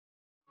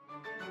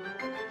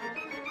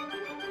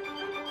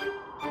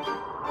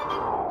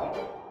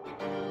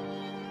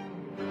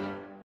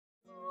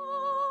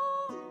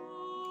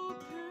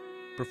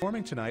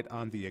performing tonight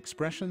on the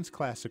Expressions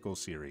Classical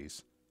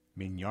series,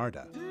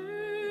 Mignarda.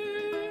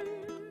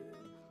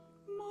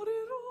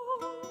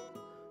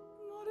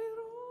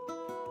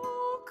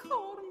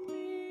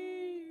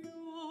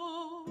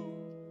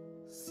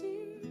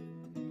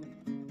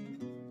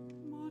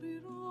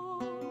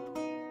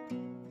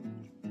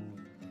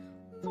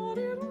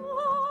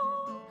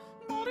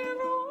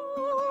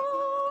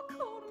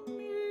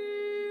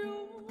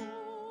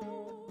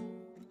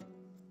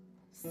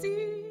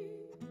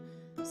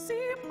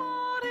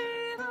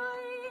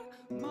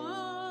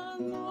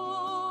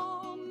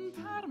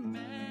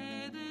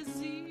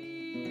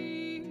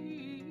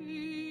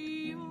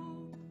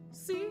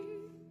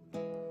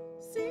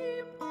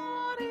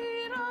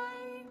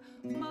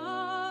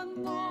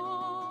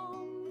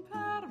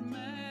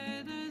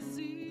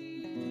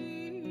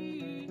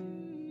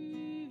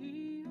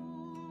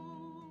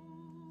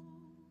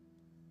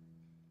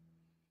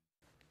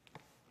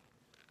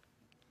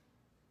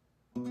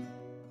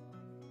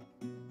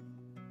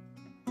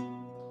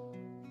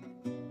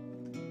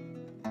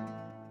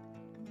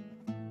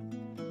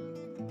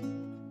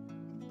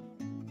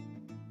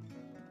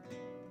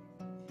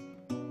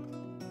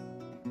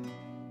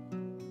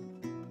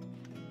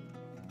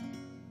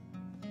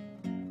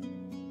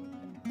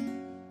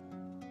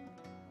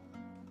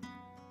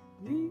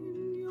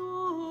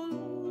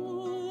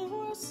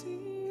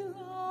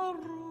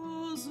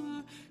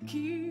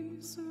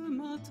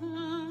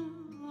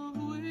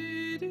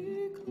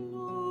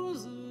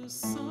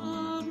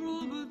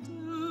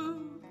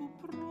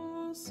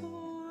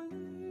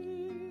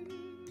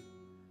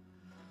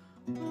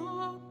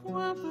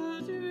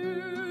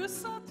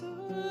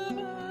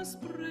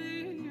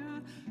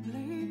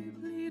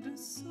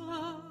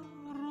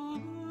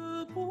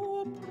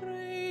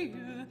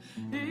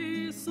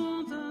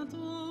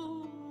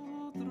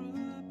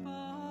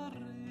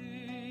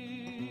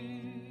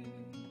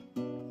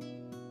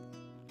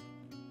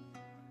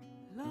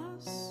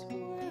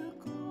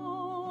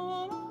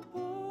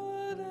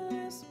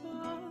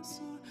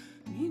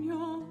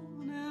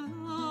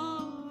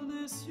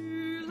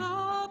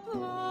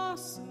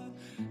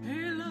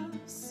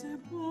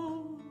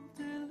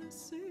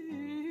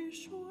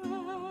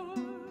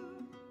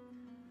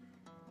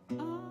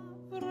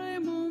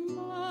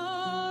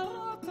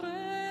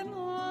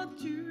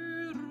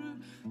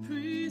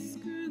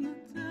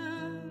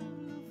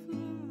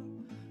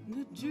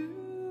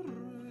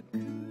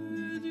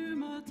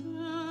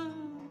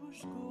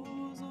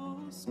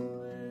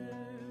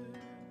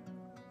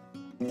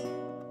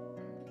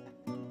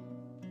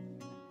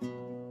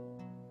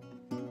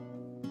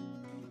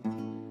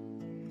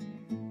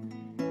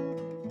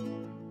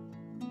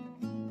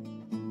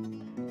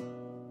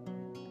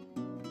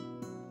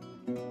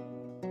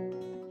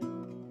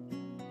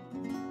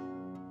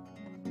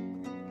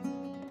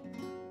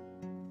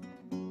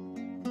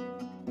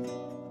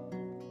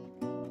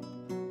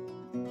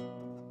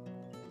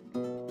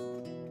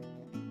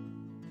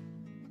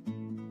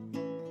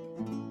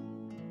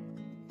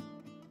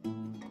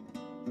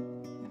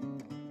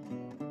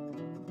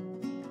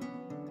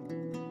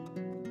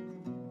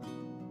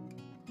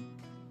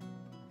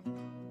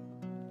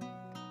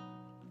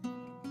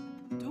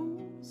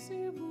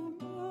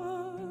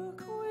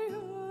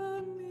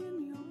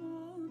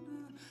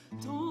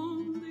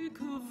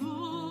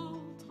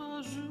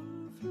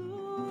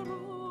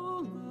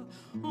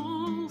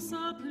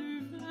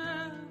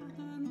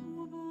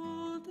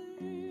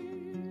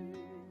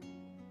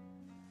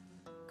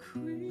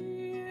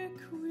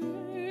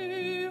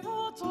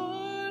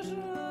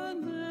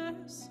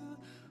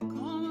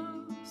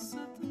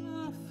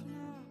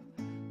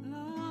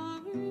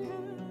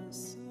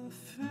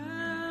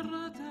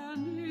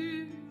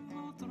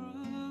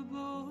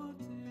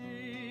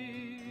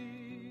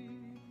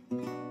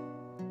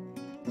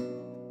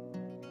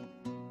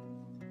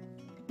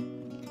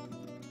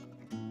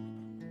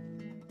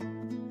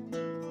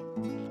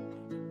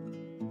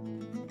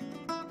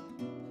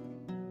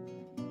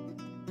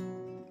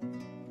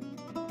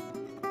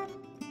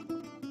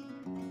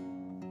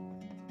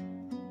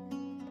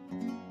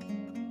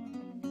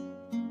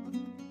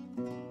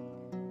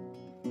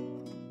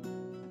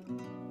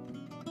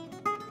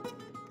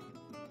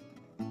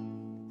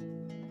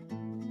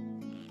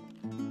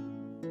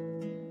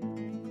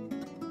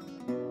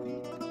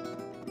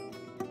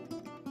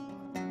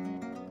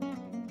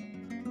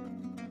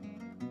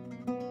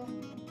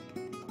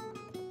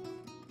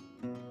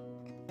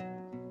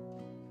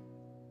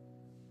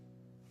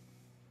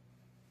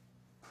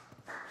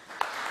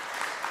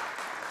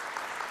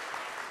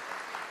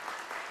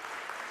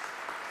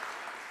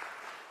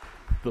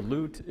 The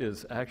lute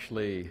is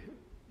actually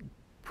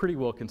pretty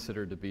well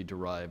considered to be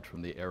derived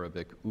from the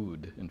Arabic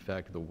oud. In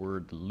fact, the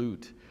word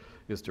lute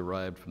is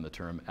derived from the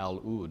term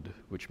al-oud,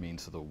 which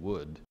means the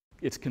wood.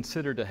 It's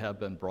considered to have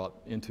been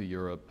brought into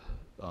Europe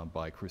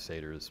by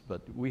Crusaders,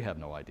 but we have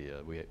no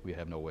idea. We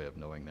have no way of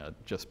knowing that.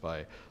 Just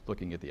by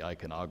looking at the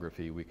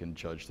iconography, we can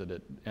judge that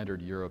it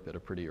entered Europe at a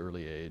pretty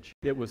early age.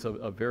 It was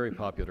a very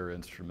popular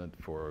instrument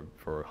for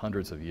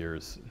hundreds of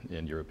years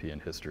in European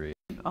history.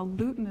 A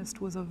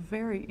lutenist was a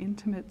very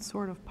intimate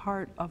sort of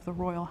part of the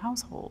royal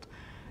household,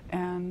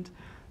 and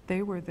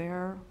they were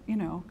there. You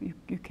know,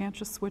 you can't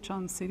just switch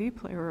on the CD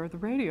player or the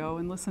radio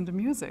and listen to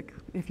music.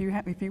 If you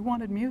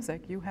wanted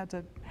music, you had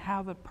to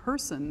have a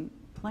person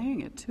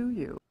playing it to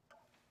you.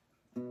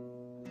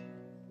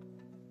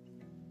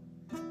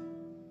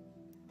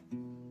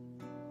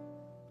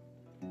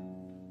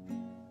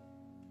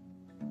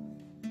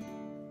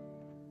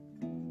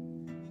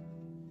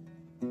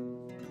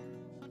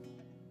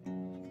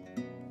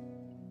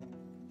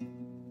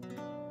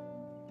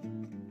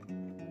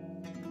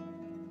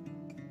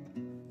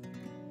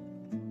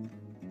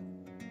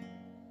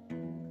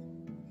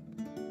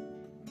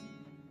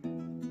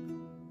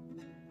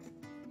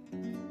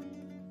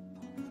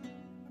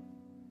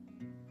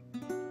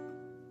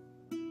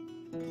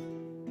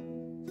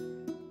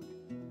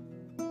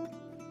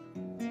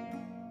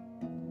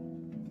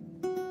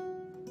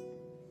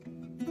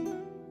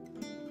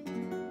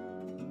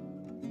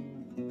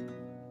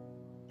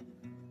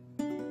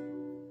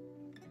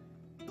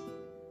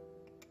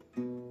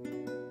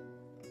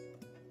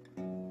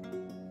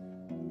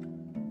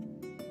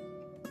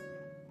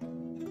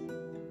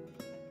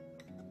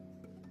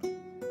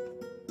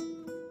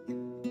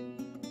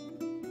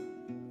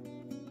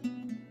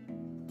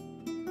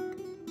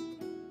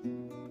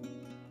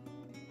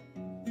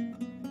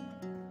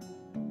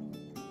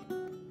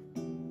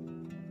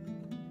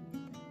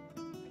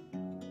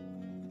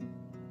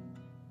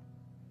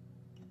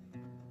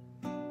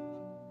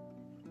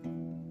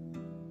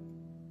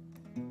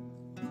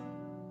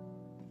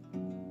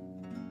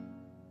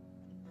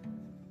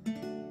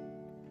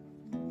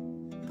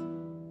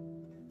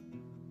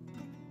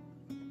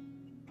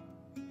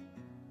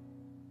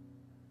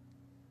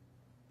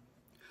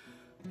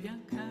 Bien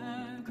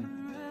qu'un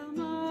cruel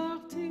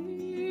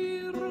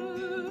martyre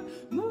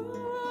me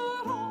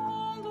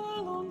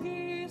rende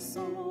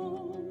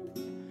languissant,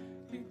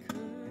 et que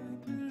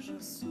plus je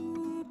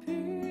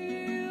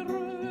soupire,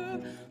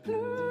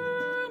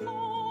 plus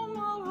mon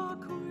mal va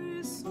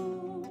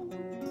cuisant.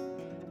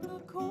 La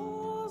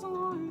cause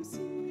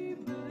ainsi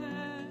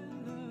belle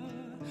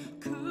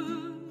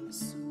que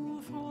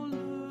souffre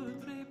le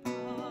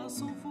trépas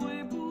sans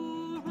fouet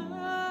pour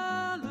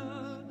elle,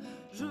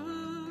 je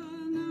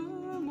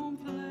ne m'en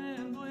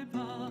plaindrai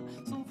pas.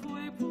 Sans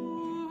fouet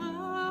pour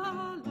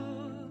elle,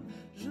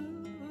 je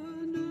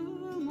ne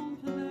m'en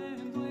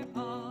plaindrai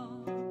pas.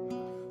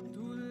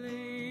 Tous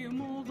les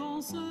mots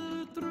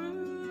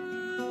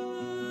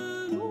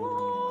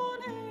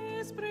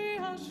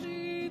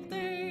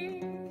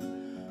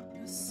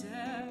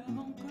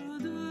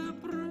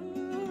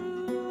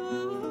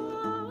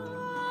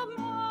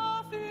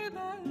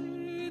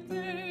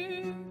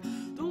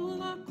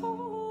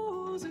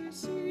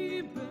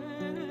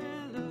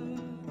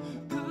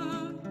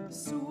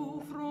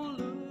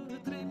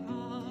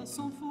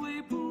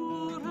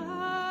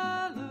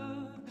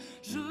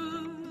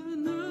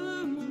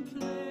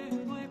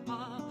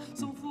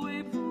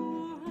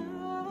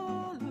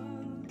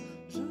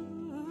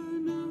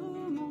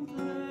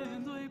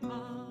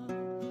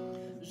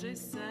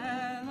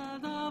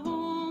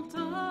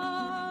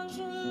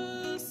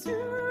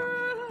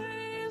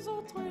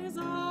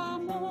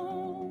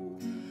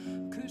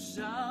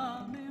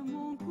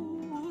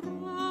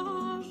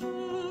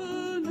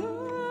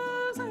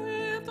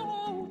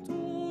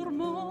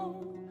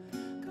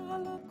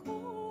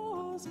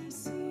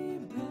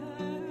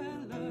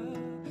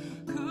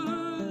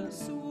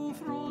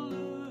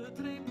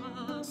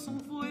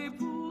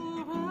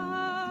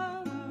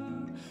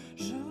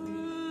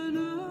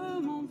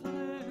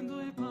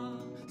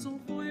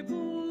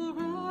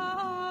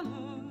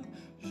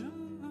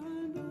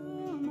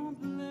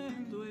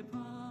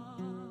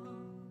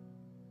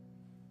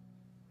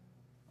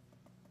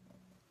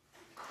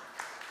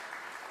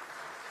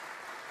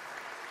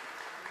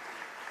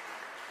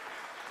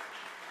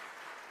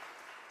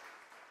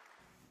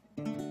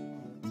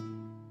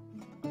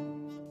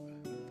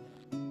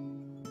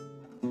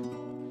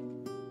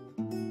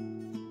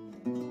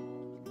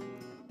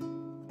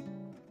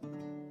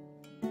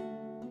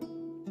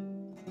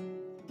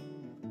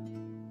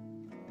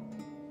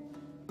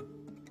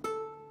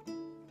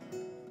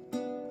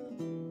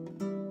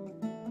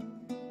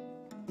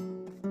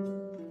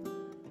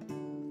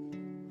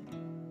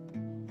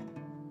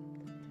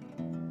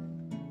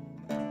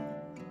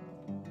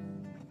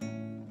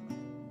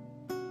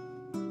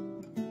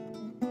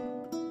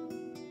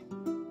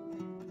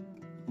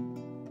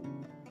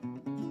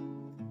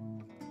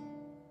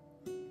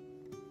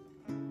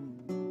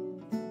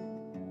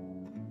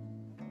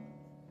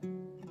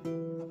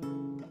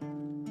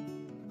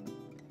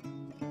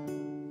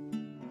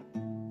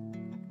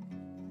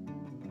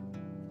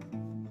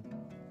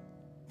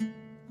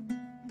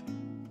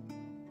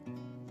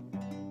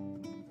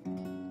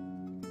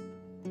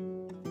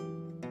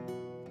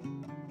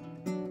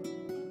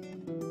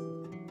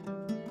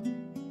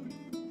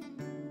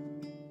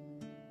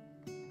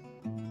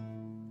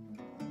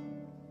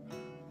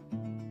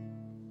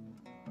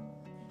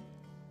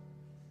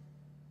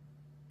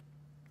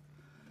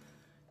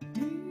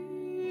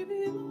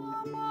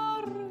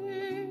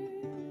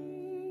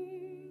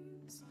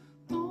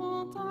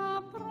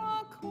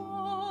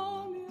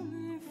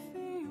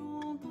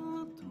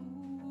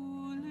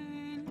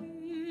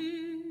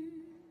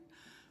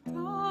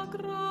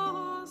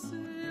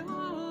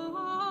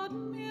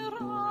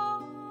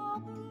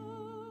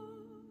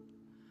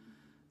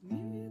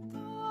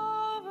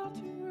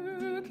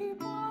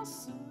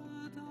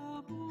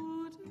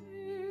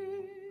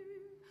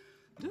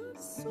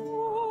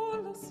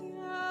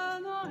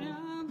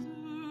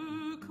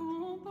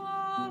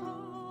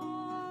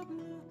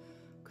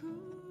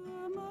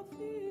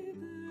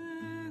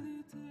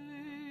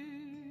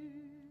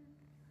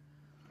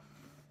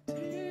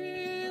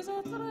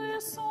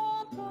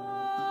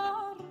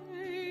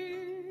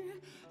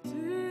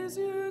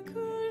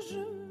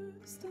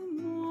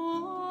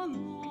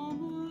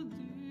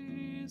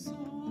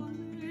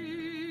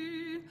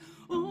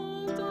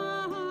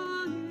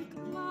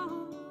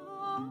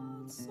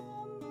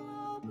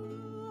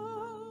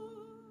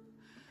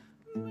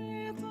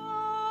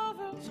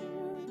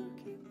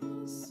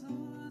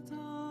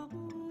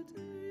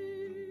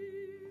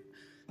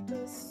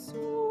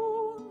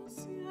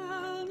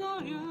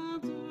rien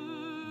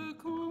de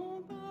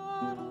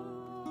comparable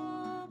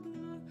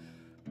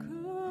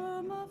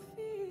que ma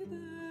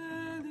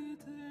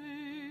fidélité.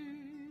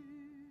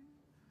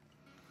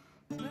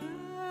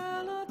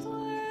 Elle a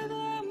trait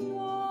des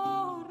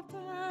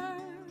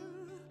mortels,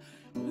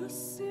 le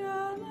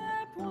ciel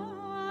n'est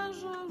point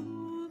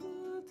jaloux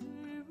de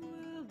tes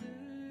voiles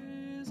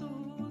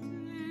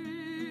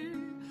désotés.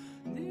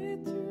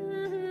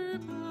 N'es-tu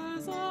pas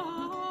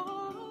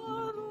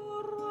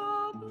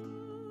adorable?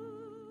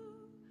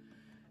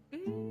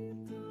 Et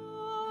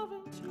ta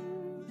vertu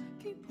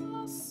qui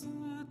passe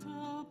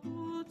ta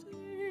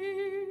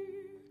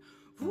beauté,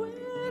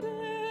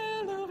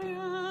 voyez-le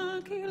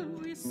rien qui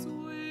lui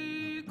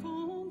soit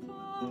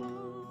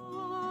comparable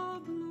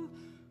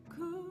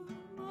que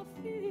ma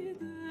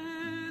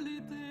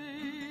fidélité.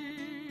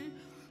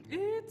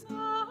 Et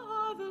ta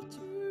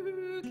vertu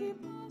qui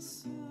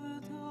passe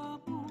ta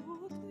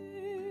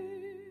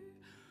beauté,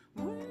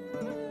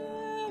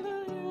 voyez-le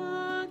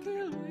rien qui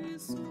lui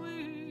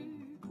soit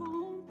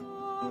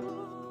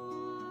comparable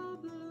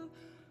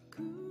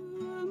que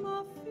ma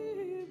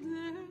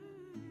fidélité.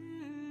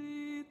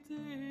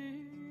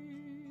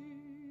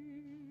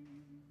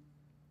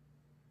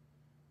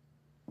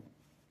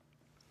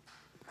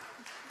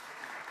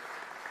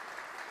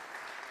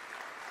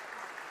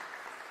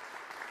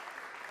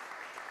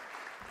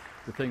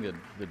 The thing that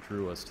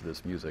drew us to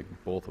this music,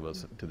 both of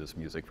us to this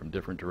music from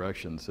different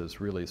directions,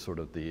 is really sort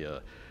of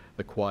the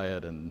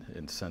quiet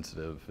and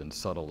sensitive and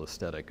subtle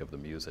aesthetic of the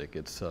music.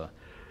 It's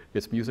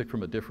music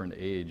from a different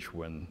age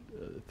when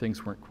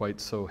things weren't quite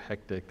so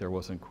hectic, there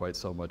wasn't quite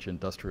so much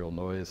industrial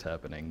noise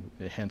happening,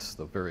 hence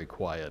the very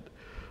quiet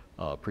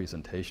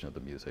presentation of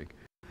the music.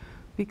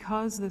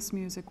 Because this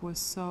music was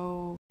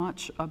so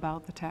much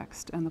about the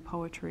text and the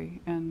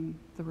poetry and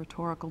the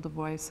rhetorical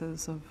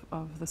devices of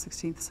the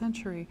 16th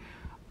century,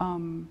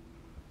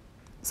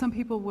 some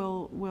people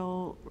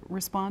will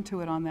respond to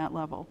it on that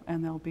level,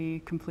 and they'll be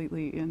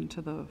completely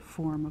into the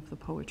form of the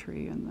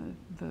poetry and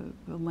the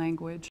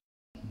language.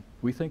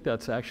 We think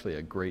that's actually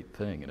a great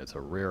thing, and it's a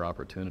rare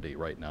opportunity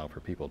right now for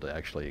people to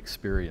actually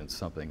experience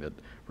something that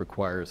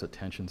requires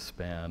attention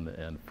span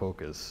and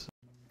focus.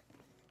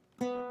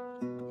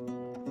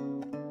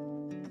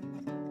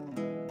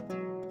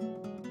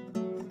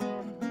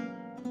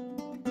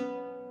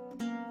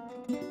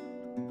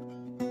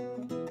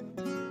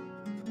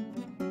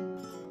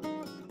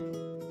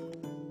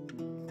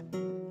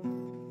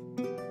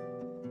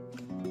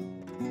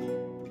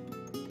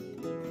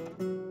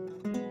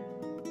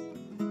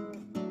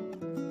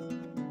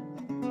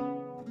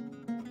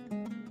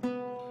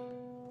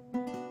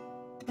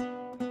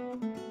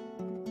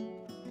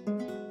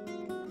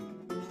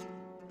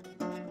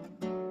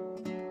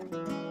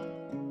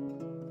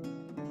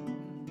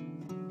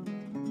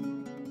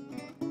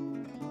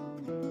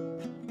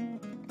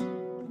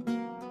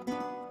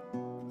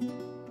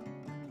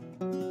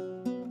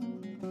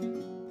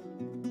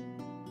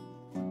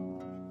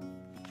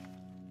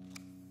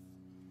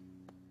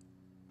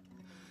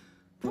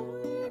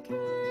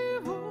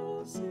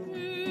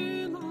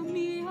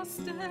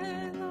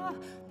 Stella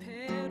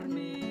per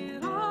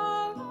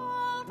mirare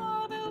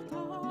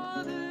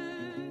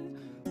beltare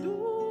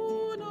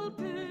d'una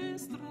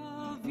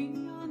alpestra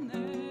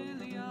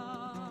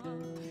vianelia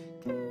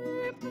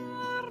che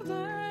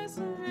perde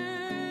se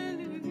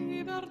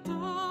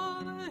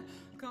libertare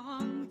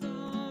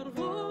cantar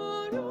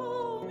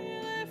voglio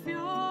mille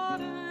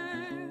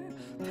fiare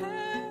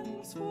per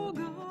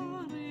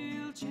sfogare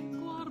il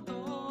cieco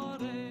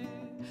ardore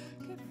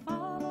che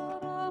fa la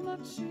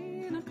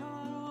ramacina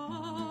cara.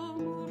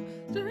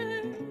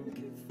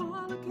 Che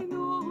fa che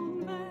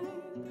non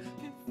ven,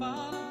 che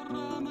fa la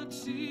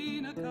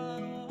ramacina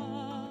caro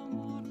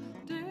amor,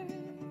 che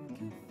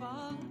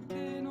fa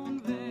che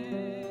non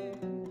ven,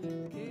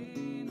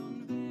 che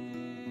non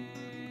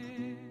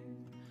ven.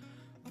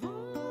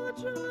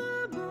 Voce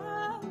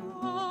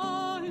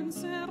bella in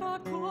serra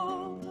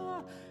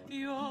conta,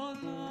 io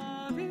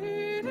la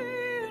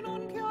vidi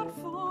non chiar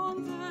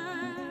fonte,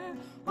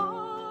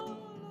 a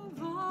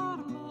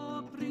lavar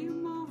la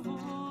prima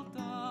volta.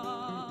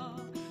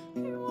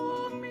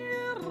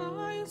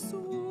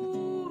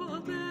 Sulla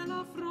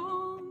bella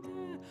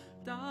fronte,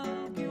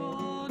 dal che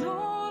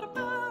onor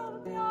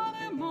per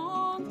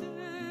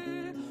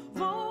Pianemonte,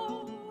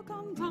 vo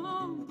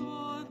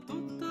cantando a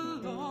tutte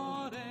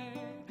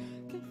l'ore,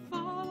 che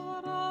fa la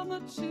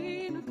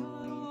ramacina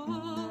caro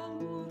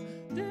amor,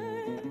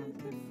 che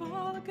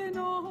fa che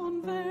non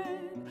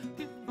ven,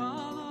 che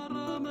fa la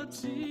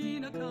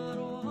ramacina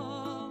caro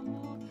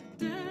amor,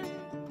 che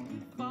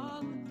fa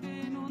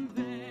che non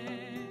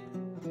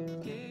ven,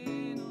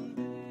 che non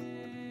ven.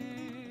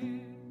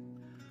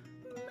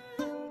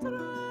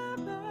 Mentre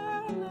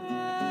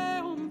belle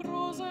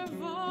ombrose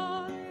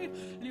vai,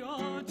 gli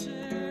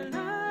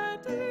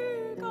ocelletti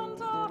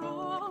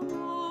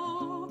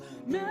canteranno,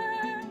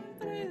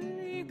 mentre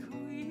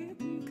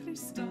liquidi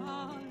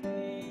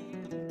cristalli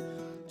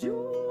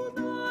giù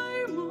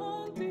dai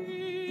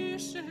monti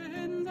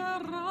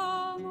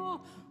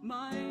scenderanno,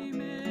 ma i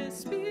miei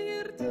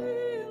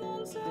spiriti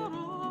non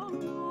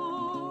saranno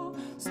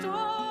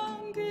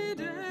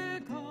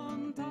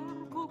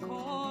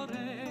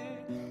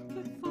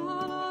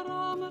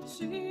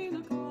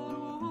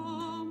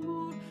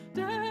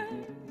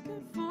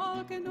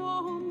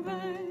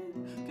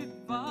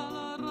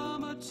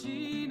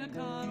vicina,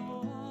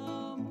 caro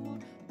amor,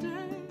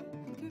 te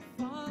che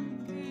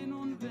fan che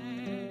non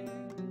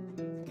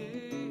ven,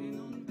 che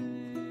non ven.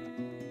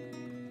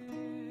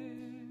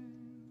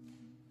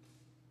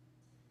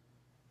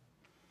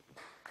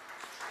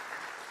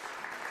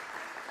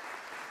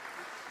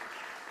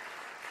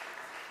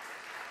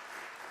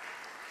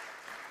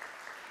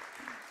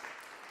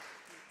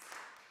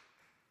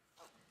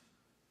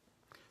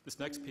 This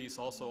next piece,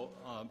 also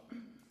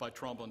by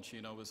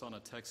Tromboncino, was on a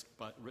text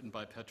written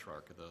by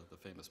Petrarch, the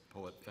famous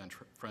poet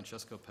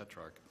Francesco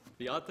Petrarch.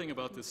 The odd thing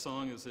about this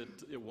song is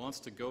it wants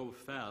to go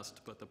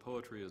fast, but the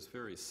poetry is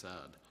very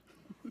sad.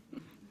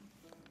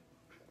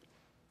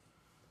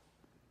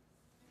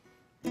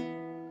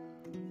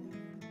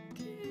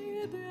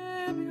 Chi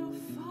devo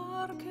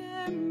far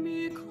che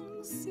mi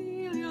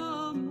consigli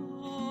amore?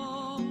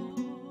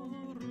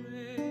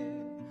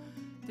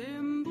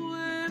 Tempo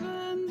è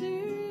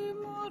di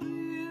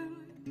morire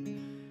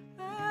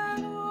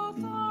e l'ho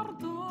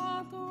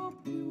tardato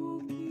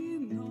più che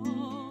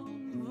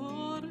non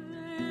vorrei.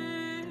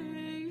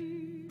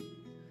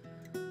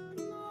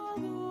 La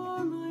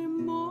donna è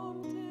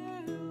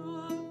morte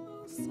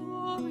al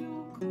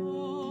suo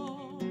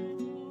cuore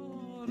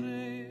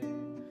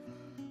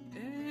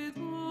e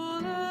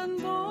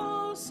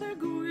volendo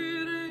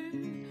seguire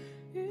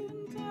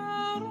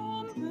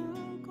interrompe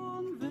il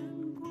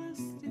conven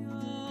questi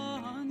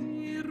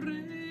anni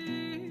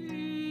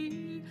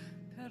re,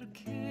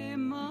 perché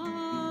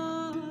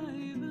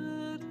mai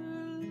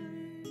vedere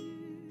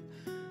lei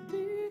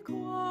di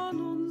qua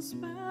non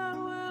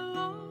spero e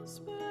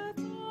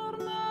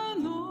l'aspettarne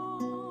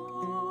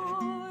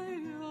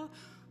noia,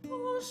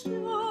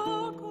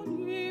 uscirà con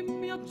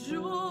mia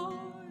gioia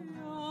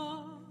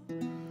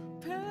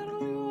per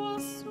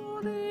l'uosso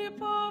di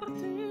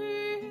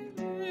partire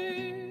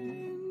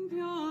in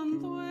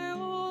pianto e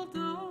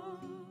oda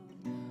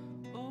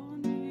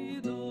ogni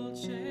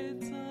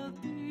dolcezza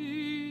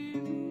di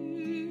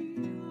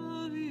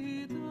mia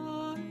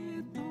vita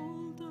è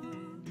tolta,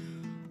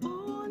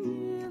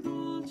 ogni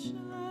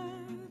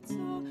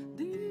dolcezza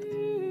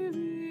di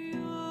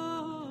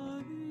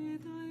mia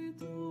vita è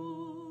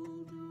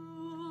tolta.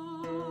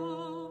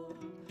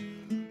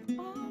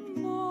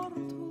 Amor,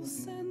 tu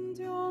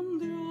senti un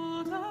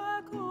Dio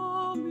da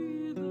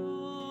come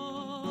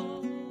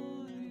d'aria,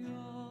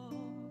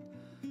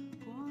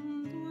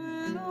 quando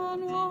era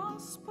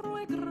aspro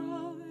e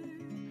grave,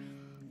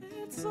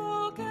 e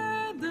so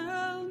che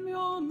del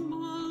mio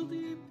mal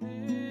di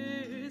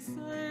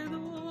pesa e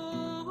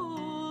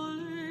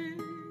dole,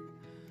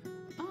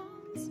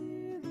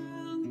 anzi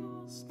del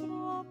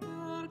nostro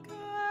perché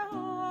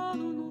ad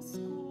uno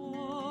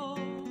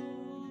scoglio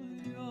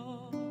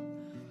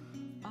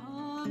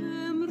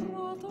avem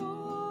rotto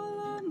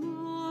la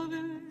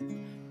nave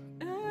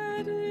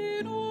ed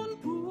in un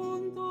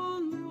punto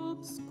ne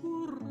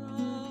oscurata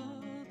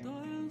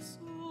il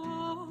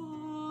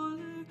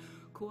sole,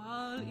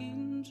 qual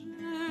ingenua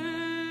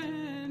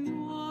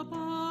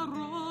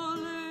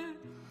parole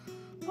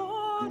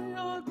ore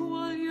a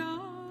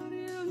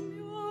guagliare il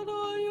mio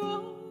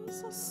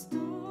doglioso stato.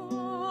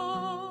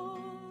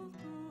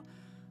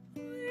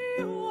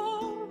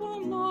 Io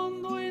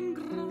mondo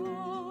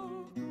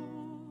ingrato,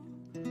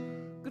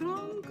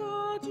 gran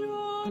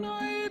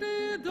cagione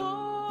di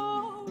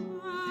dove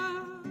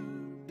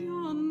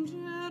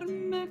pianger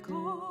me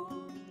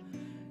cor,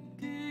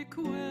 che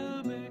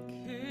quel be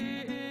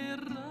che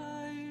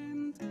era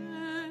in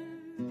te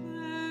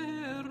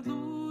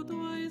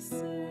perduto e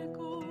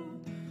seco,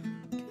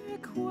 che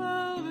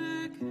quel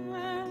be che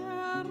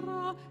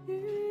era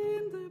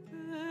in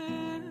te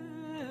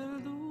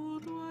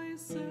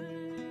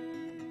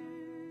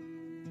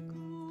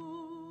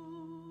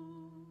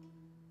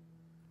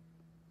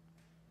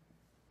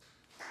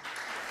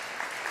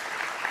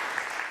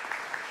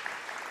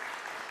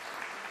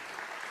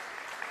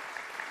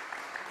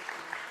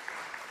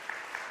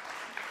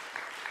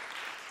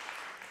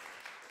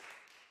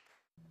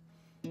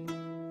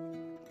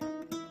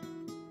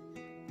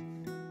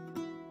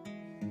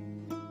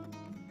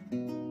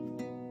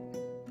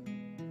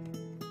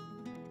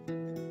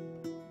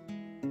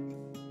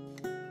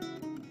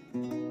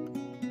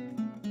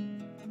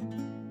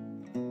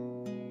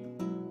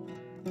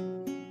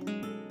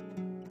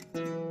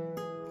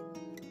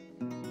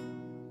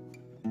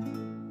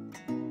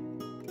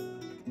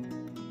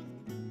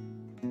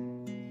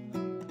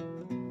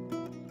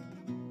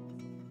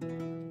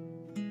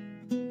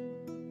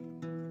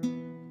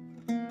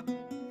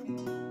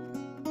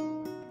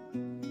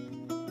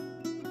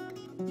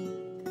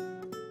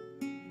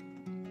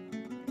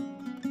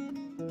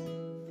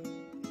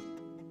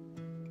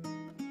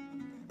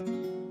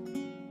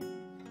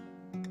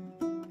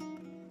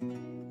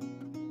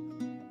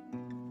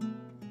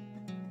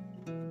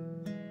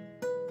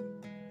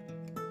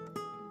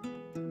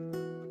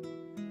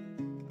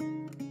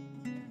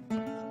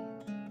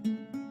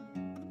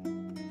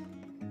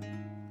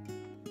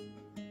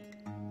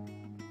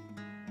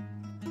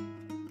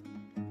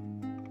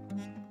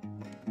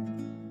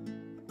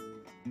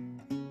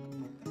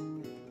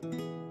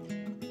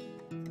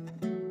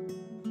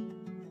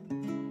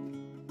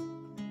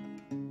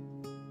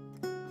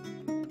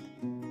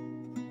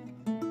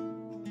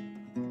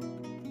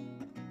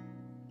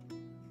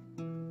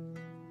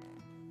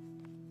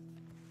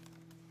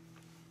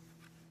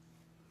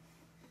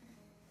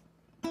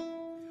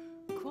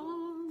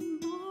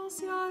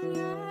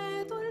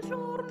lieto il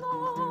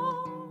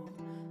giorno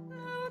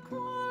nel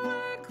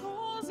quale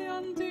cose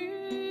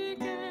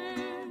antiche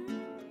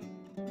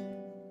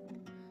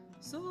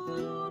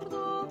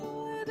sordo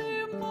voi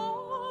di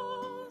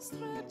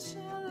mostre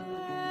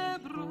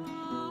celebrate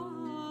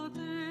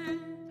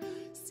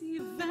si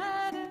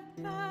vede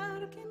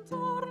perché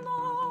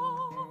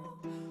intorno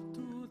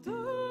tutte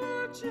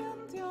le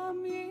genti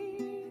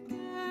amiche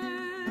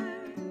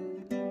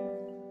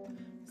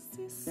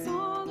si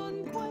sono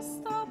in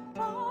questa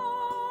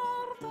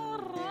parte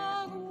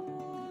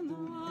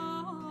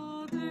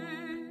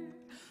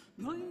radunate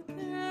noi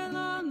che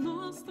la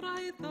nostra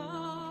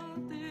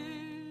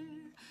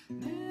etate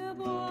le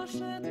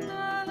voce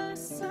delle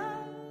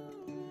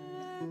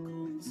selle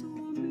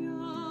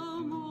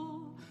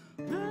consumiamo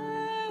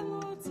e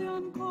oggi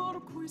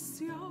ancor qui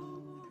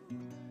siamo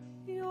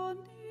io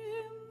ninfa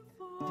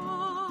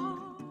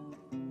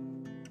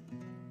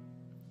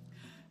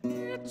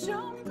e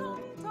già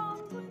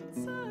cantando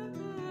insieme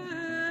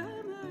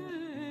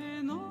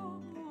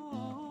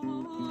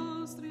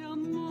nostri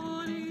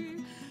amori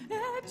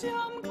e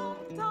già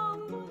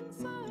cantando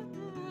insieme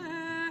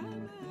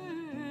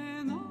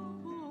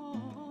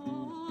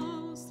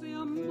nostri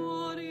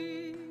amori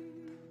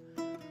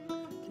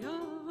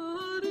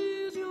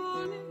chiari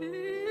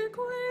giorni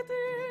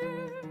quieti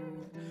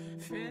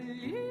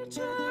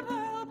felice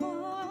del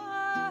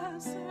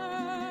paese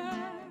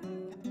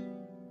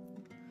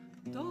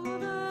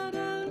dove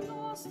nel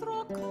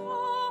nostro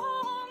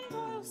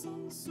canto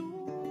son sudia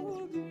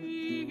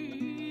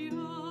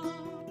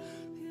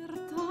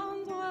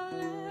portando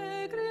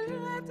allegri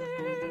lieti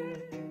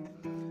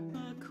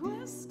a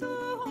questa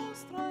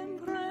nostra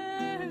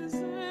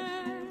imprese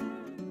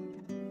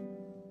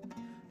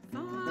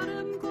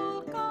farem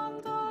col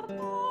cantar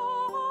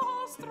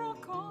nostro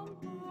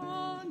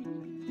compagnia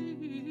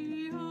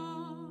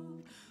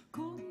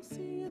con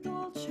sì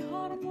dolce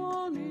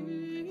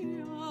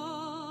armonia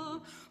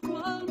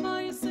qual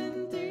mai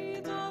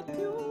sentita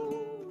più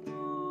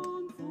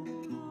non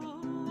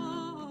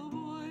fora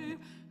voi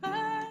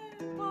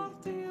e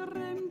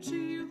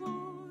partiremci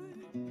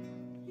voi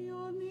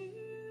io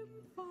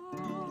ninfa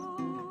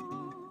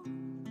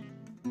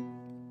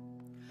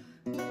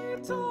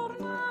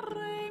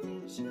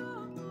ritorneremo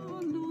già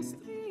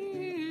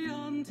nostri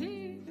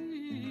antichi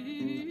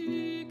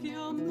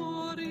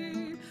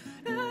amori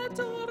e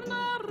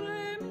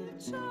torneremo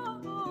già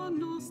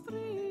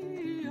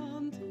nostri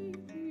antichi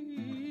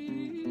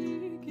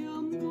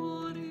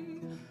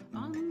amori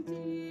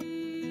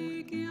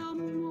antichi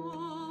amori.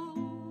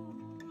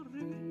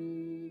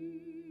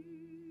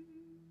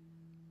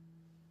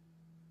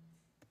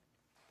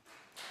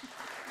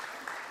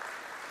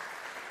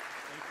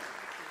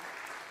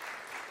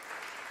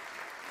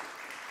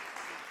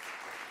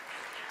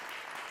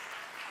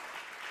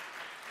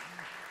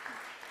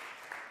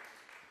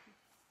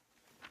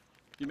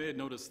 You may have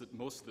noticed that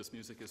most of this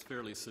music is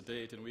fairly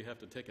sedate, and we have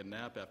to take a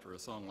nap after a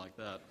song like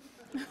that.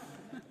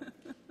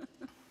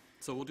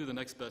 So we'll do the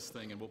next best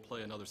thing, and we'll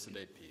play another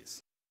sedate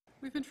piece.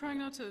 We've been trying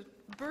not to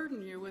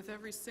burden you with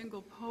every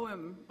single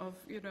poem of,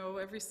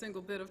 every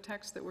single bit of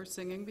text that we're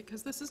singing,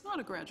 because this is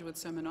not a graduate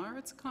seminar,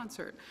 it's a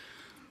concert.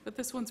 But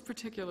this one's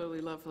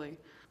particularly lovely.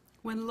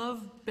 When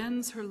love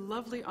bends her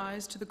lovely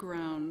eyes to the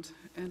ground,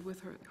 and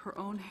with her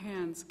own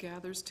hands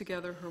gathers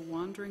together her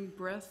wandering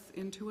breath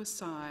into a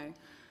sigh,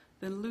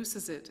 then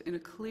looses it in a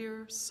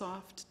clear,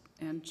 soft,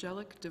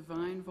 angelic,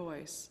 divine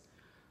voice,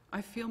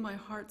 I feel my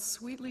heart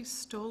sweetly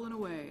stolen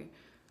away,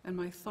 and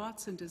my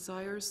thoughts and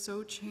desires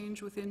so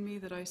change within me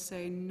that I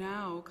say,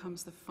 now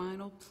comes the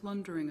final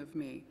plundering of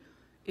me,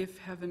 if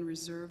heaven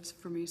reserves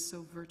for me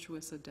so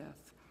virtuous a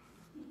death.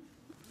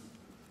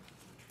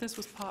 This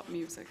was pop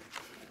music.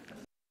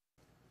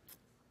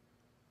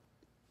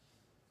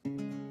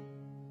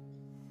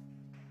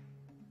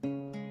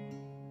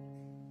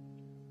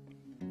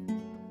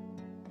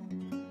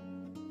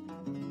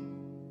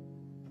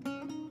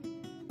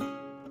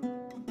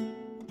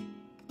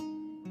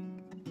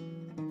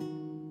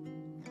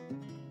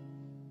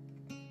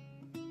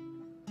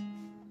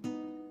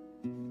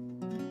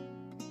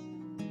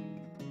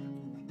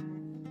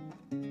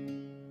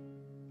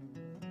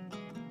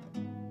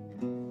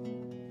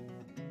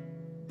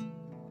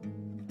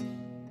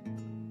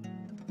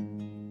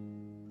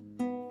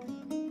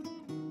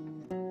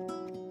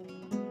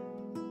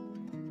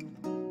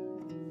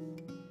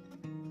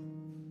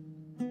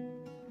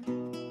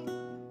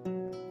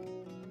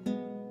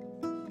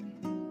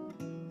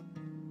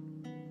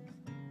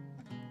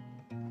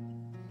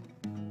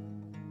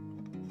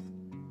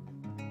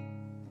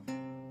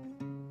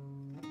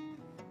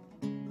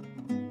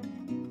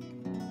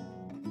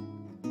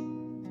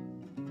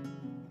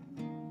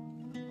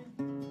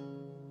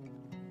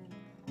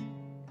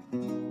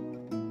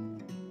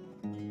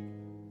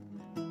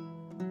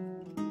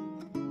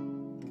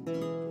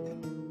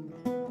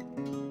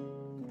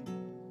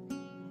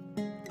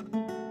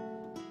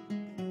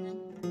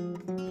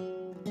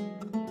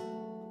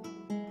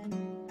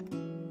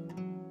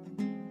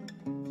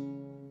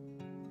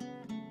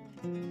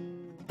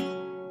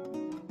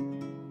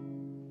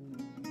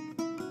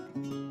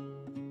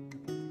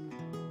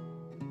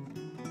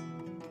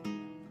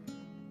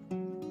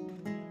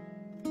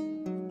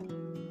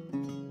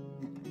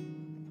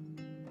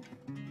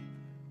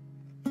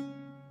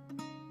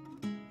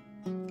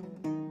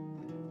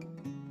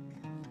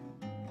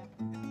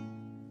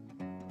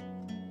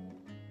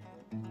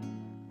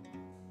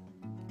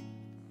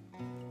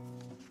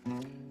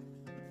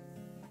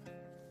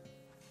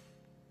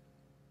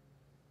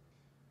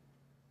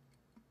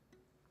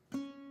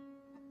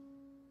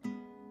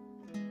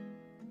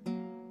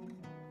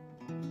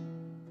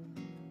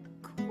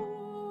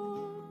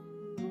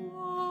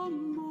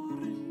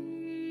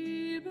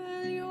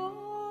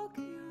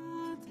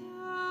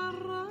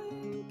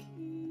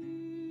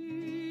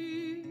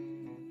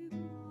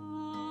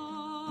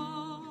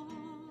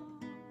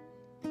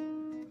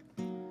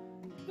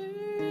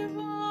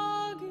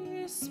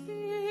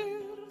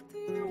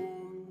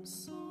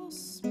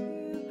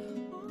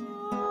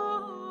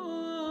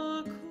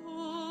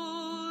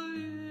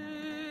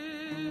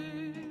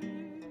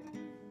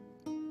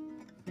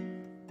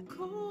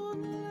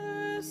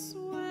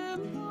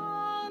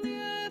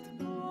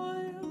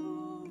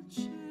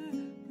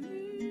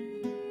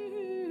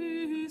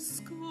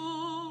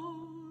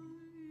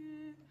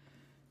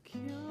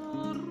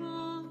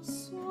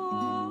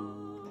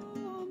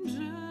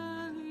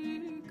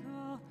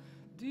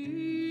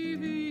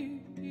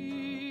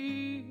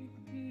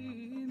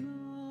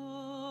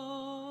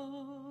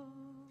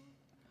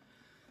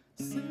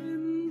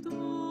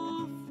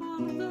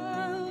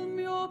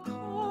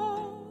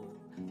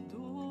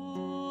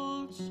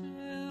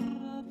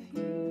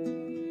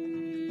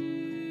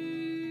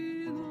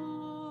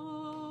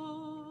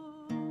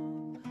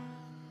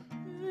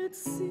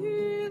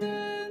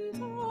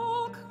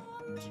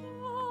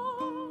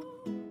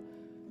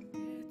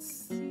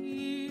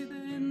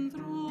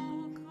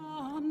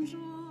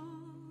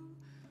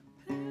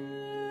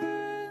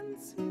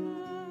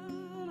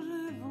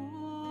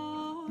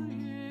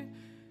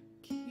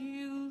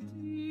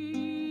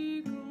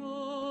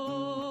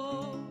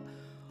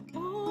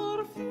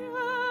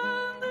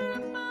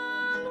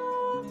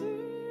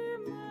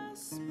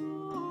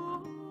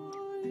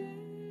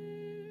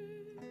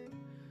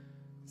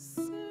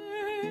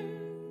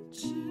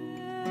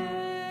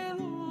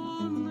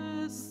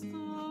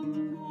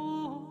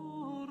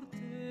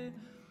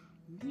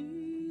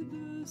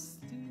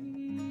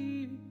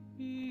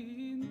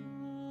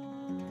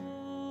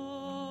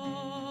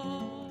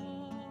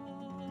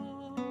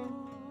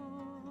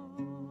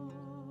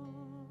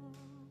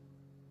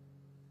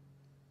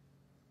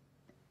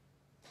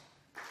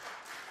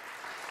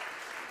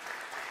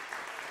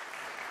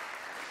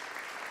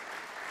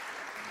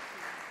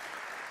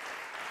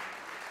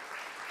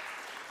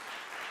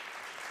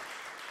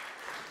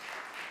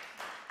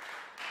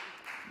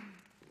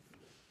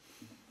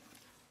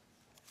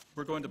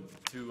 We're going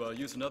to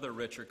use another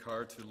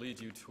retricard to lead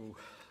you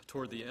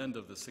toward the end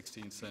of the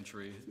 16th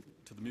century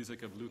to the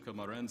music of Luca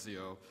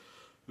Marenzio,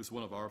 who's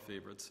one of our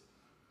favorites.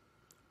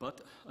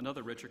 But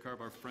another retricard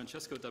by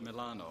Francesco da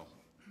Milano.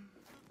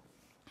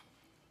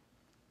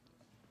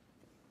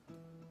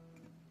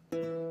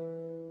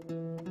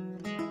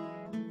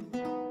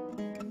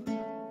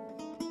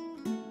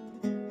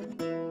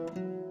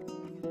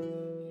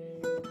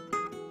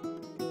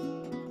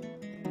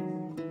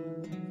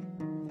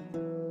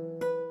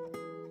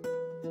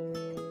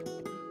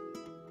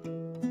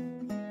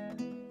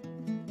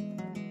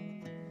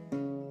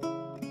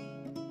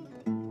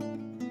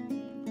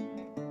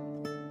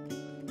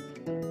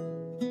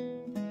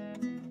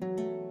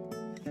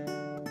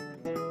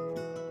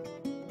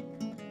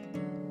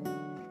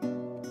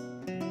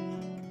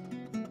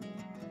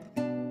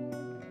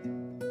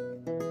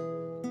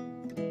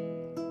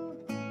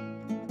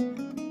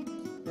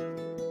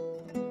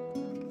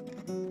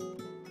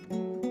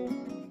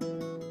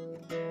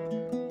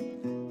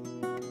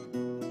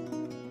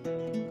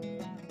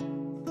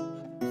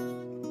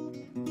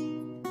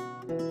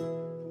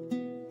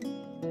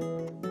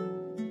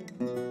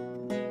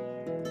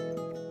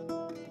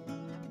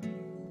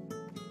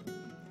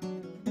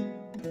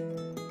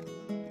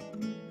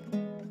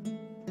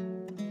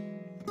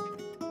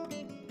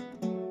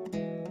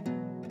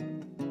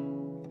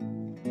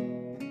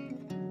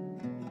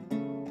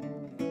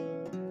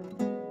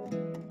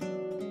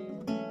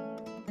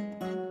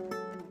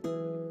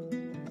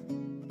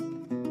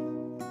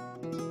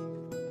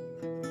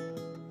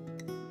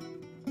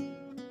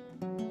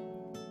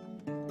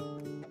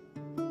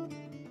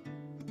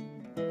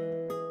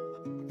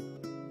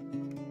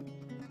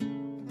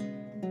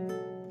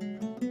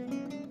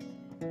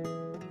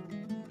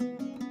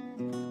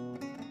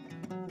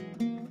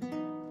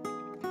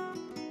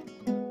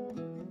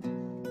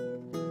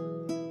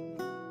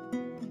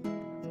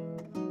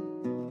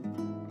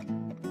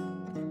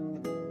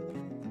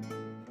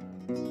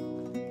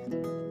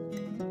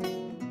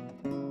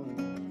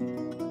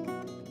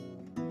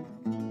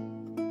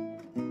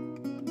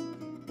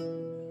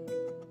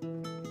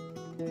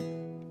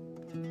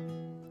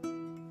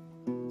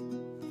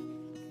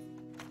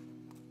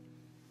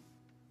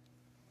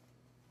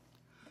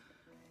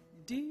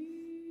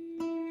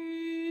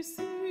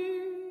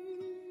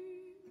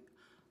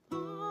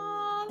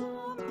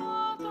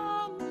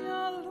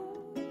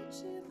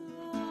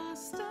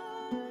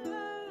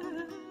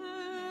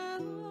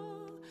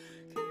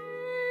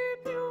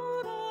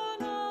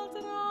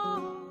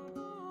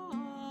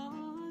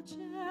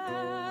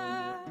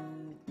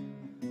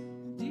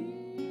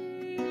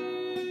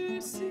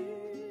 Sì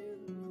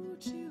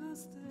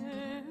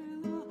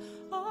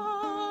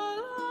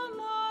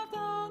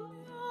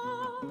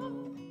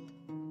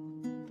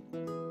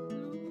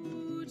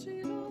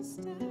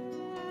stella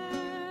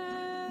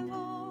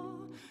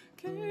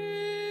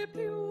che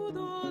più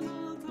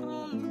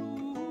d'un'altra luce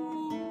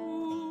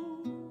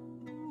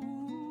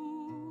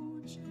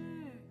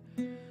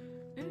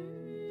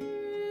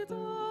e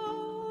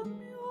dal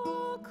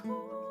mio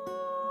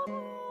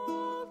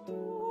cor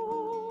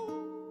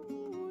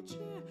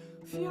duce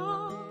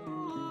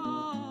fiamme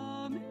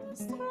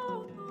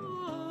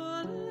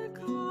strane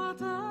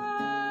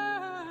catene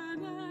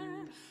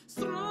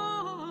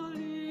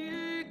strali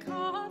e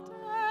catene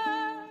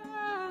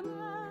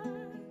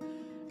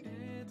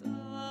e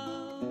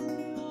dal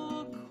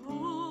mio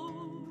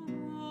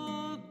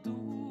cor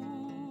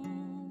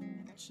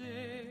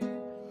duce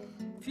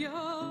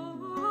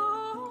fiamme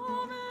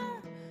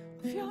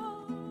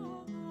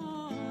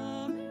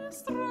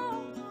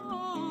strane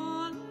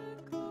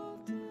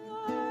catene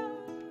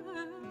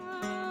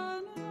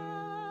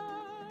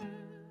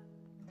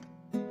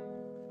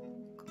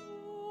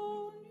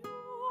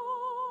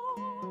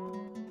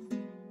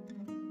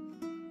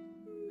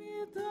mi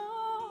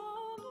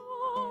danno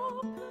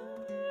pene,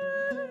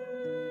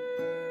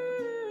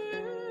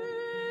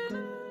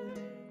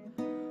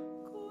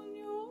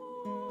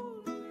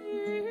 cognol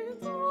mi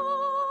danno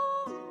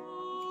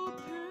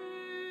pene.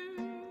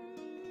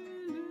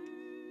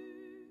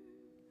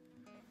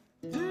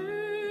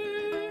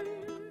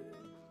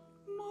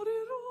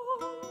 Morirò,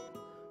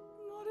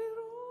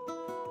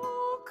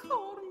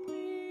 cor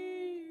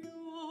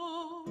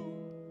mio,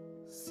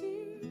 sì,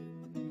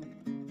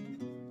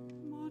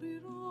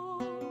 morirò,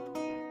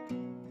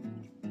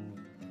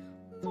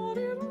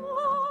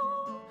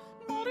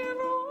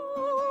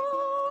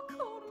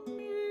 cor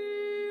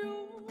mio,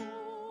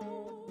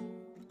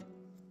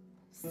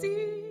 sì,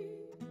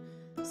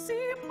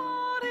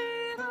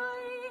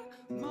 morirai,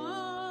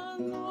 ma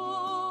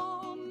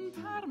non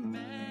per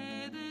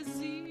me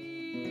desio.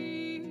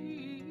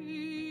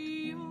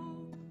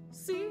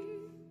 Sì,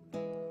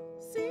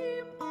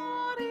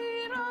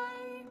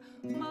 morirai,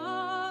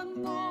 ma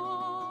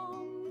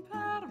non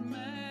per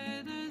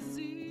me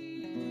desio.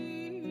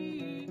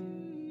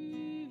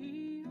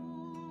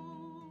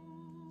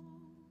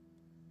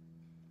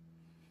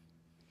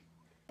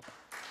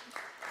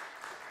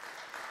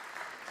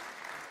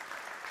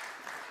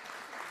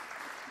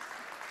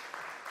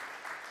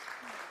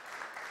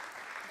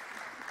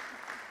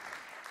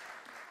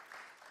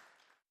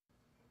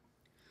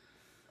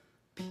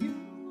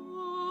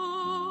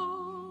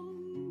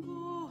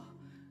 Piango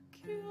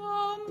che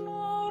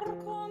amor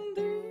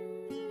condiso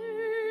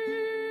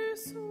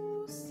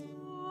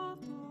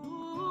stato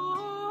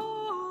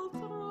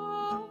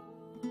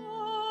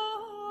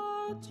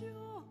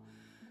oltraggio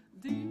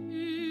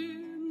di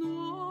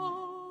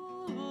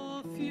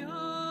nuova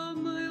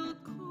fiamma il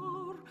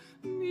cor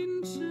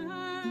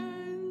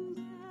m'incenderode.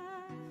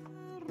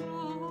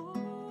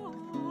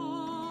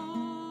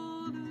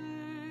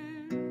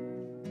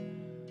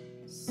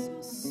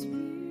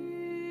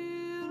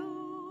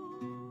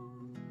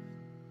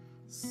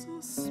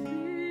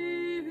 Sospiro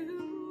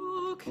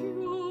che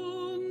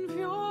un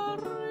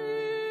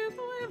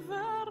fiorito e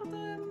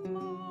verde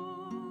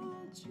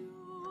maggio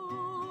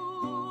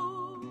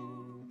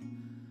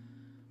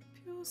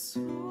più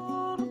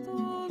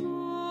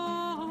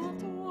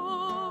sfortunato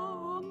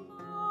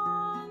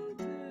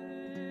amante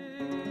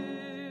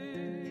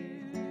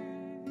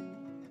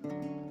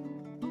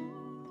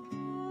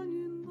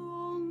ogni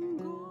non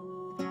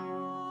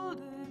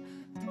gode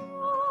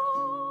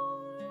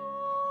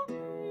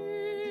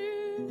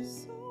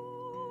viso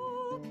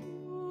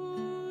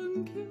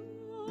chiaro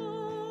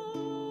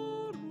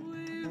e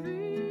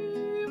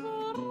vivo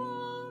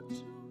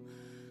raggio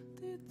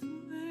dei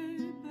tuoi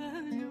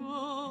begli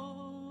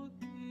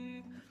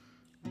occhi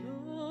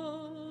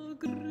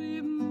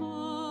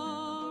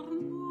lagrimar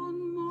non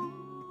muore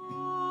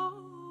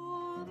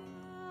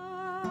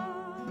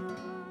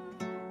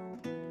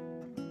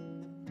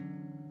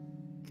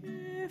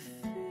che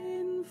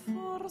fin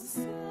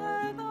forse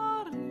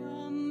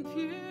d'arian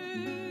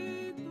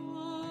piedo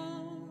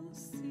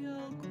sia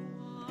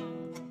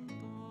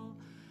alquanto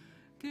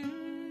che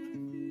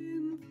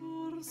fin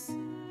forse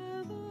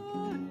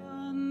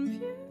d'arian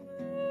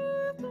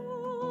piedo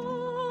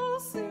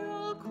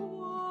sia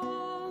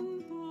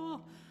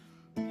alquanto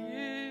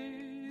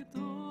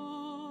piedo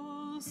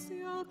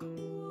sia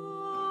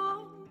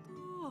alquanto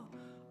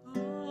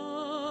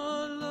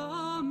al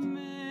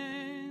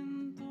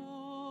lamento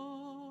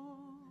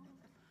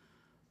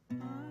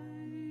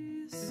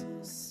ai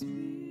sospiri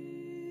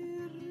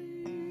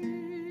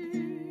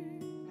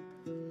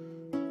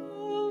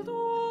al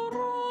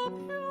duro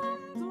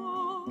pianto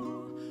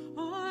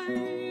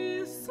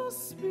ai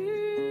sospiri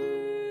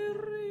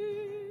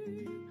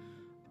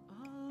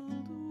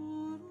al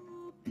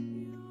duro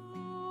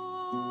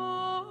pianto.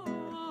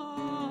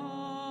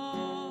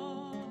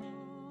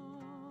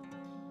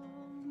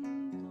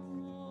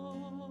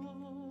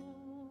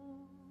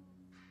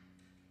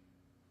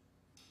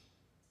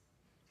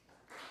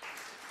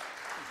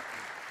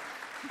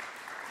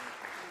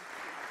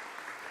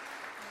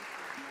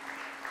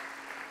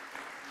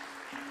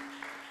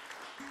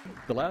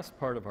 The last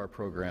part of our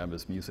program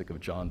is music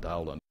of John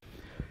Dowland.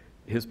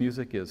 His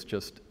music is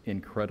just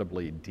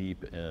incredibly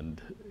deep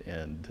and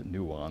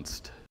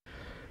nuanced.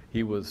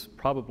 He was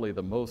probably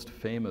the most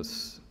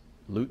famous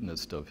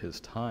lutenist of his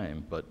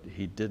time, but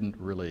he didn't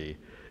really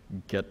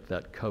get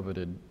that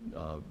coveted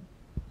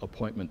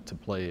appointment to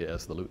play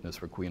as the lutenist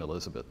for Queen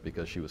Elizabeth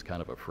because she was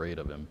kind of afraid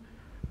of him.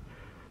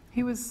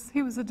 He was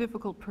a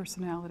difficult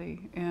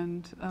personality,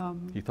 and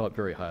he thought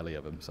very highly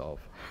of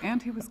himself.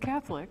 And he was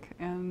Catholic,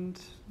 and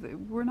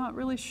we're not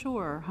really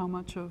sure how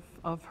much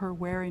of her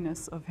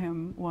wariness of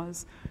him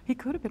was. He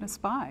could have been a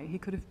spy. He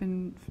could have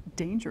been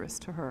dangerous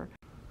to her.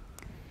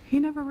 He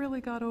never really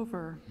got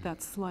over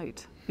that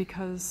slight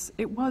because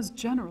it was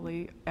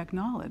generally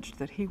acknowledged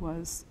that he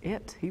was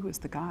it. He was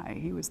the guy.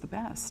 He was the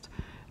best.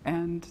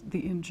 And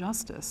the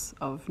injustice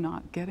of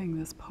not getting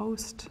this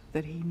post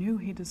that he knew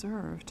he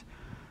deserved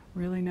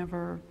really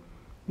never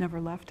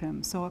left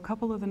him. So a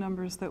couple of the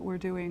numbers that we're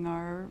doing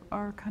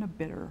are kind of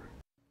bitter.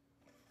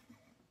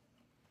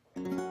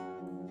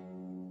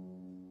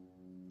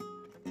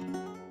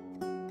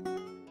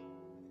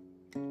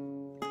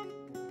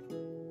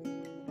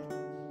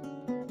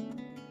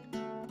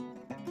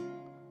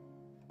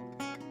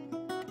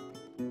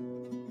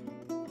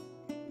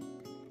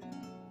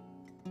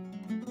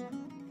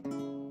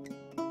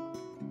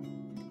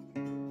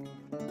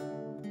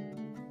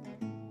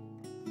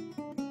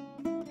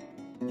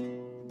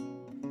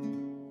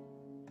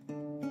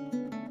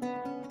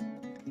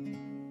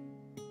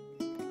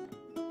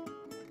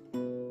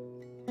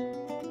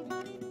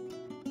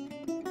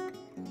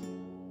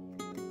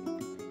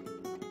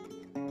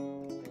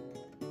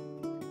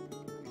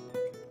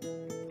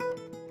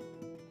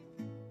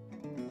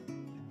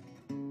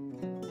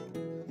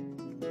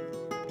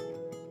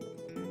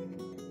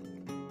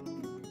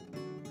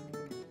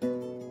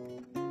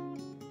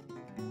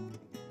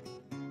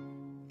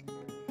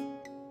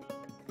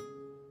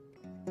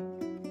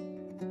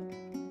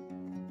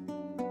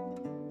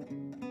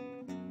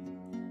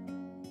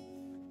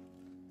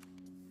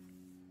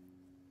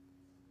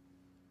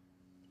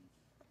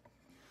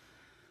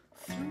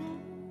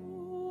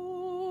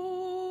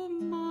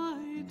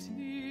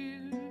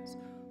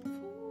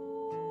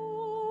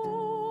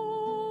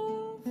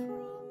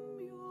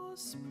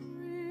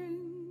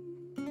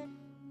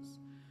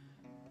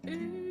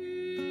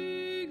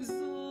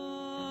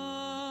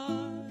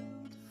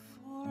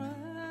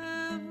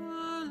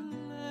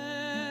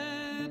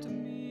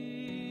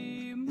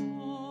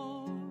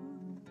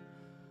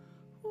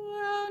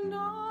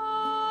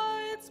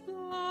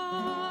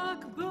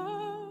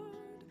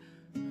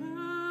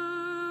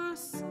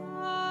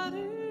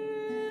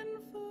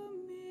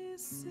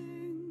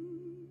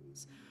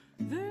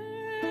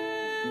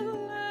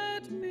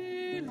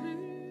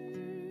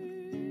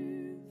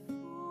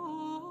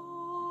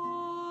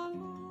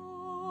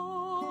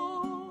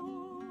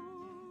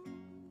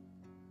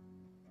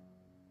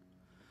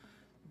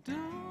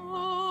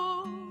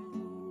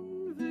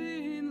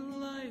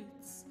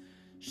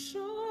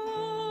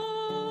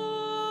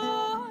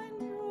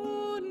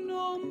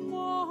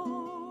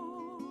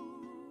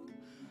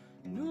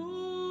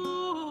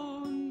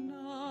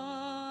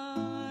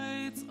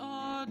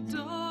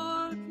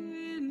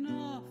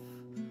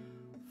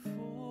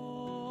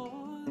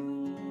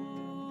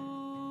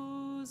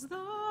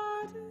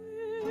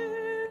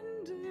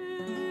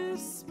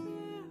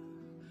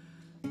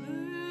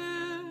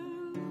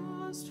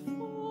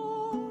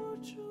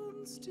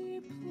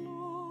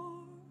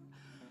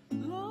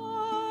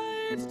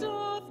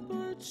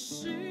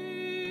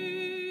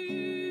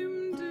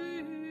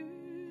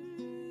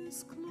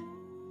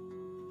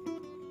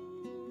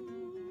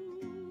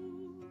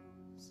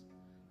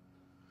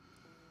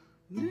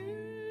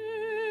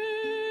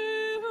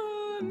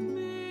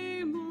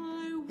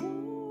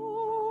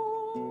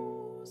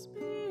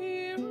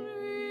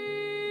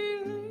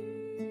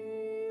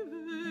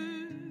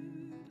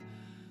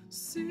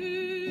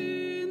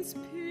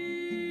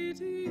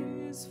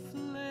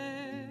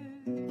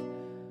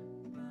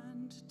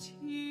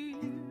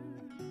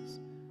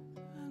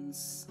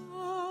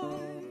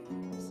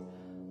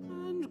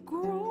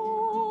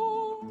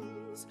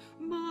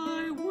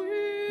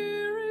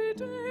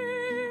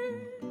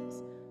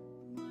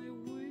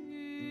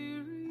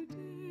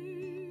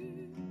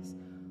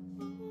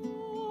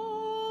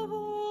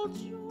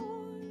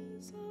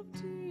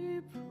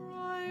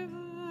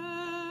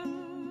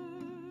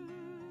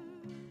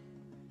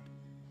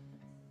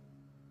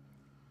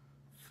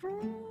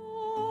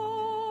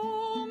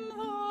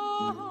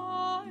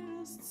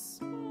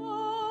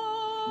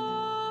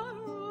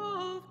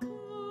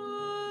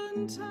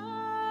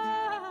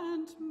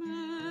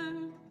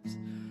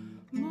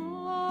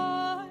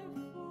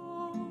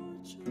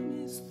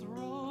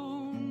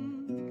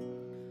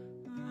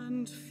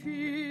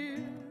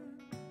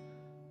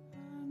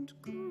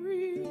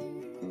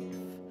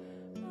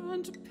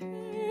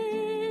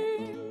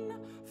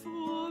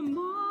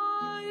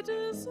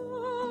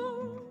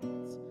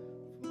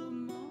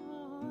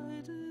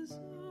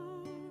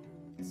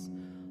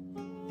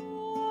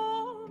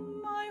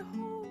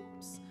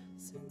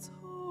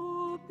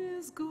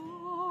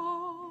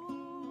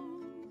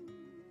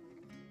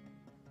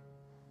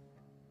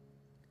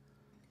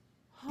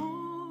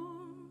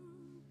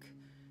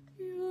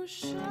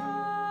 shadows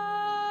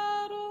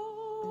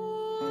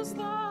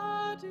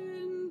that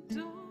in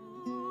darkness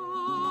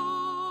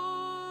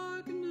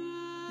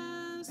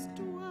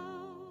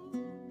dwell,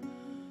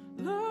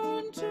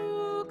 learn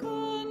to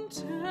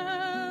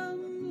contemn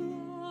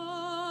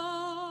light.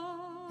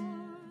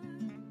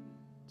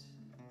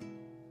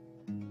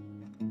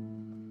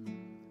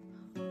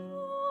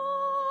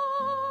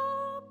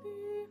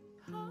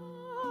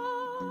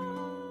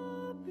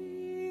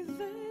 Happy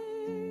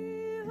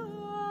they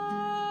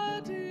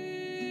that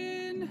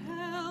in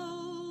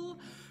hell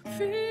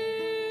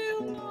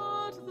feel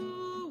not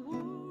the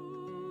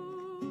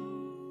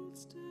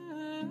world's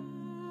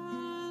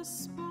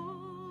despite.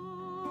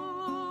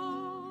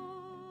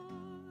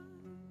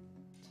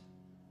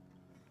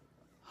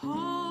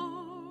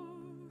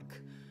 Hark,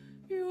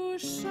 you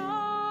shadows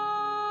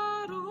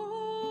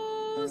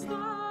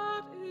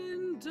that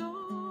in darkness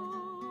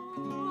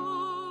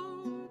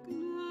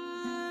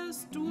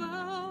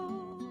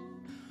dwell,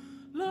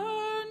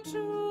 learn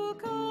to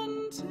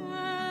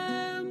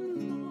contemn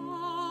light.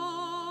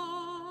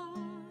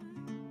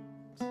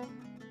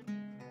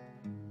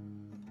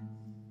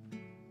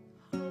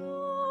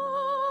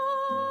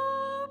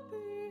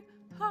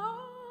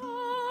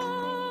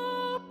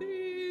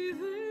 Happy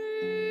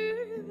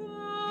they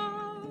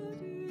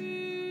that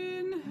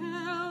in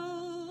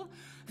hell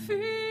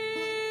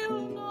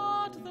feel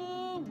not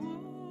the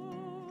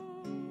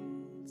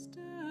world's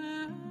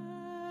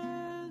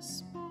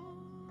despite.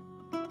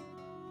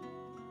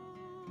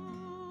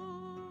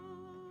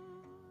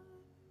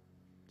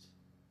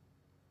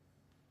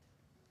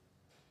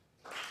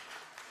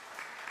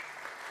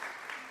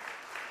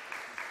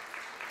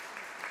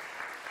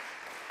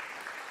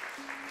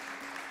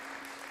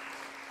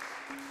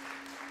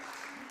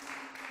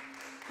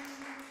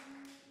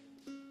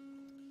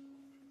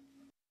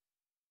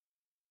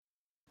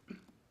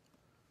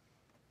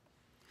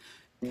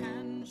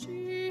 Can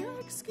she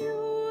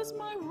excuse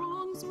my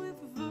wrongs with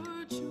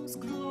virtue's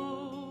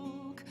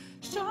cloak?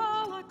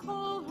 Shall I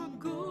call her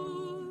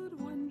good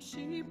when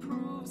she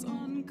proves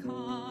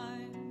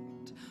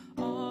unkind?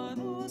 Are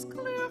those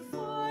clear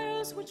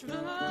fires which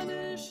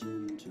vanish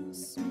into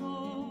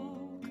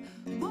smoke?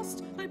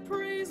 Must I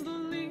praise the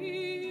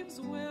leaves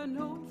where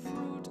no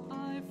fruit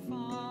I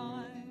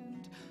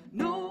find?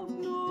 No,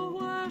 no,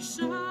 where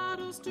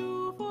shadows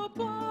do for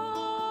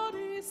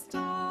bodies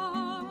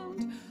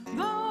stand.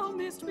 Thou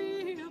mayst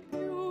be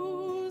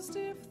abused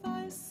if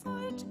thy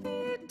sight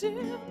be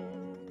dim.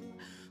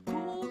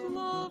 Cold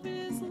love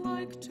is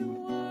like to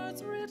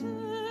words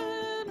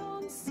written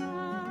on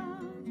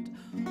sand,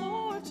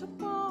 or to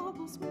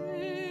bubbles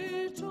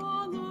which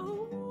on the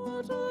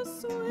water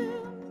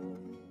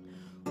swim.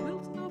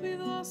 Wilt thou be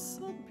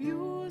thus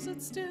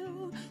abused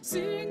still,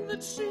 seeing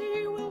that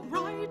she will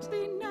right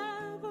thee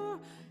never?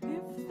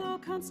 If thou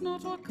canst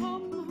not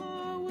overcome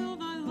her, will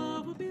thy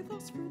love be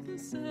thus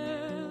fruitless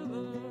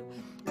ever?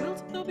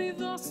 Wilt thou be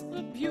thus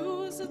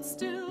abused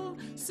still,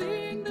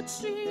 seeing that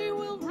she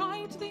will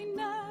right thee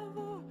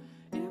never?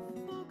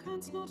 If thou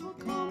canst not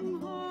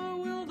overcome her,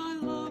 will thy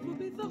love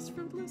be thus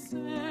fruitless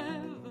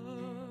ever?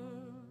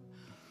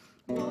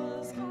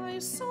 Was I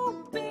so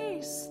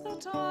base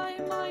that I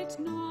might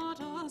not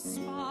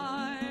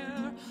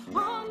aspire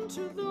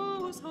unto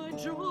those high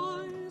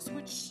joys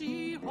which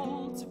she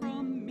holds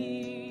from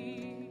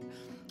me?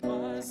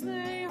 As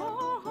they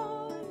are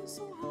high,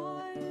 so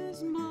high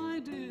is my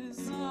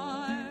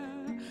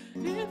desire.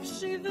 If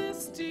she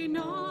this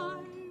deny,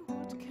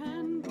 what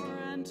can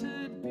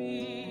granted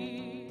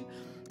be?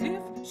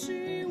 If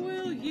she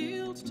will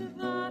yield to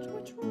that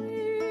which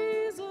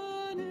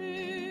reason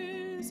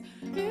is,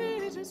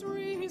 it is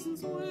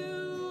reason's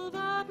will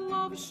that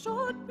love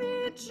should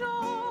be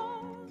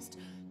just.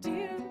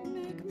 Dear,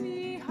 make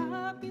me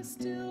happy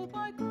still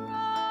by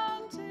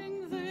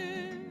granting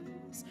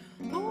this,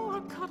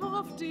 or cut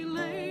off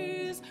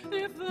delays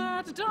if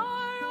that die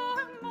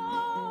I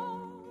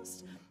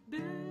must.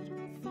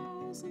 Better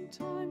 1,000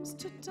 times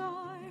to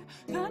die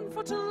than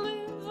for to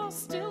live thus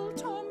still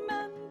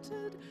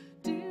tormented.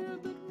 Dear,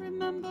 but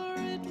remember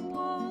it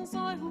was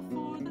I who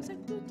for the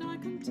sake did die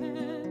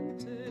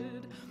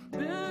contented.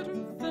 Better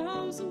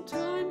 1,000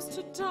 times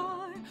to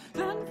die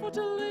than for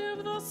to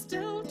live thus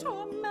still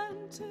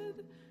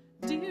tormented.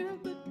 Dear,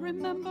 but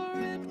remember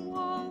it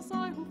was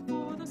I who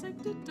for the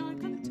sake did die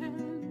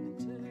contented.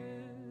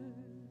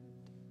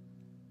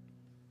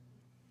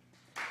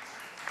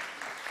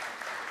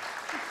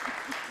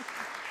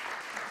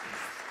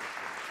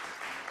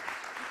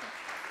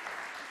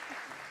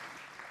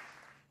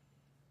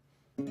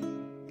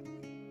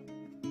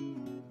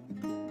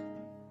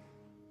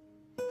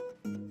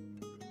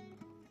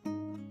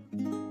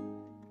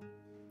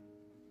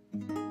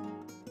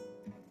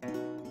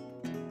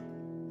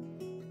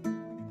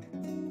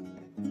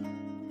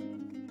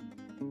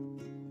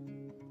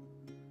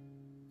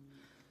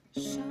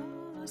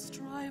 Shall I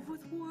strive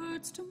with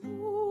words to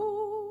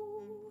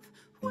move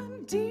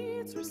when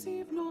deeds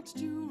receive not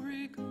due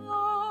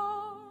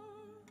regard?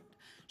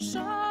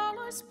 Shall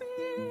I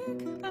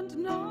speak and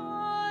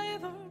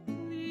neither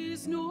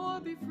please nor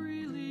be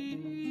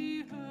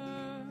freely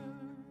heard?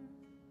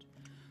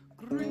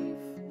 grief,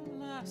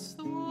 alas,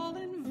 though all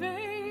in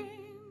vain,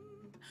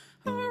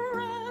 her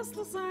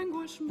restless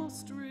anguish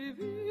must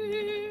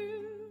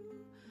reveal.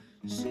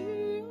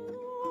 She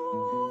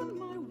alone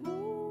my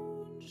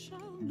wound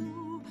shall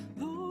know,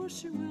 though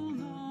she will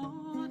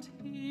not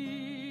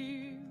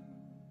hear.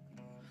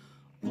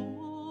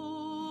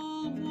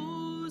 All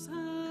woes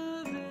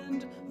have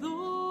end,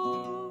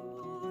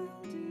 though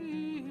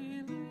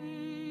delayed.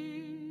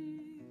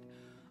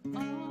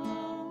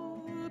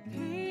 Our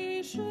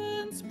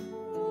patience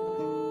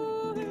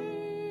proving.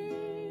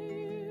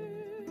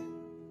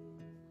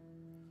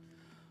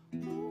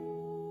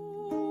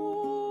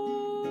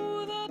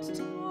 Oh, that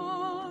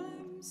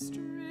time's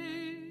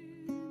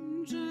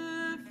strange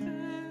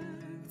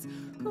effects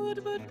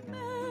could but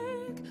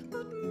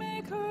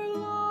make her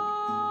loving.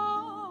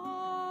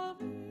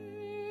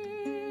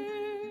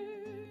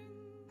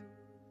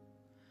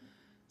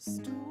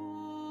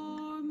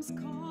 Storms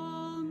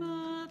calm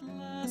at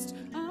last,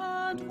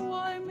 and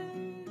why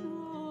may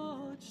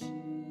not she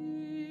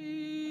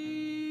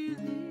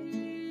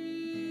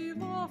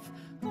leave off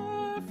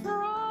her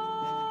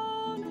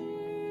frowning?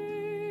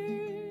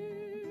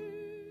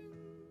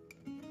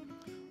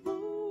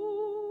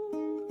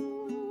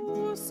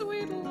 Oh,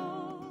 sweet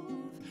love,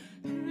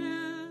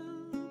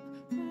 help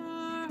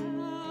her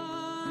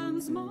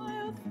hands,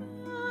 my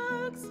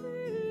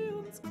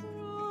affections crowning.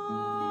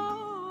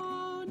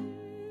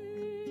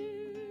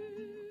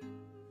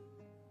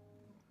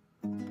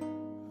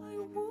 I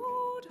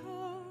wooed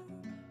her,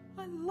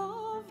 I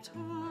loved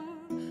her,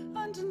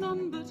 and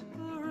none but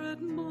her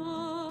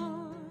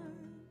admire.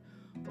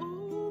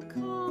 Oh,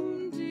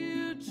 come,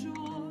 dear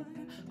joy,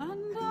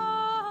 and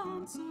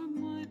answer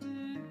my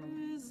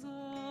desire.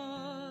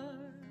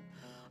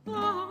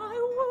 I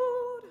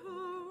wooed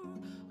her,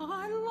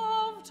 I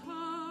loved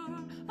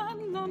her,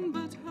 and none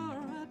but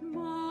her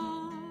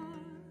admire.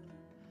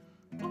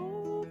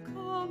 Oh,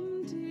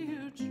 come,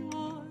 dear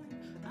joy,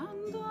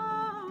 and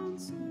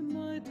answer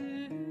my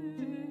desire.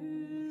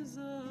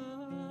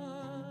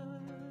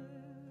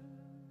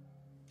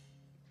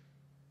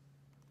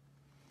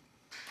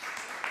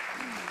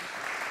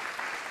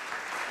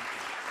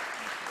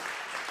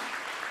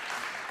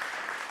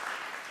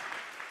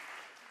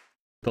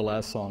 The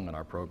last song on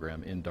our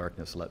program, In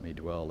Darkness Let Me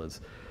Dwell,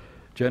 is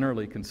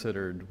generally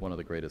considered one of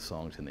the greatest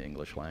songs in the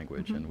English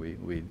language, and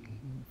we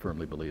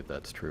firmly believe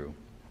that's true.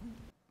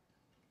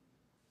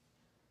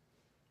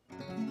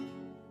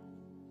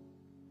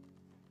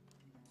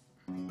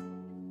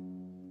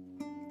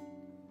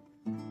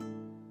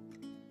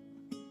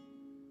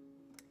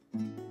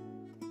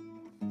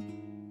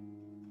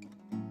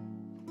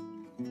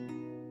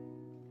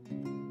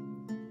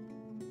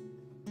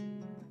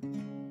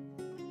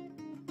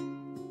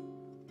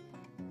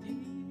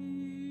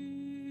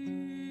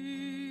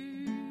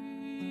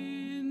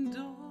 In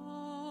darkness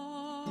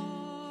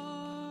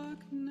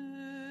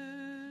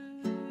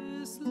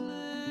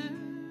let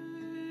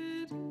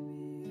me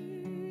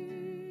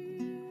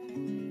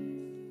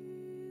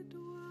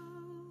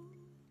dwell.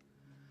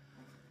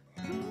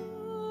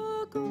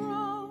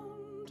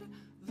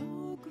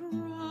 The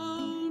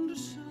ground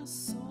shall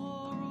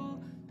sorrow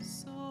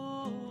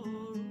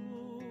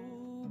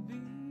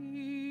be.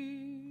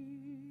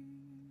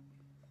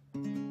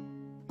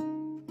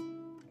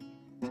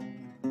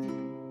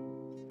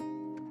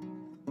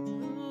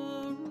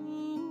 The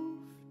roof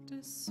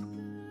despair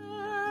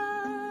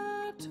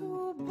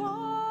to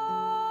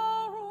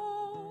borrow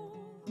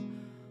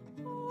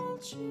all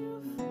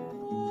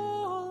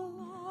cheerful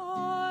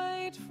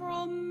light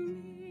from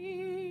me.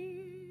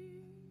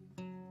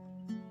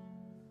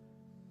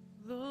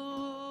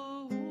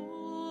 The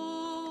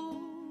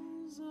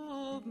walls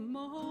of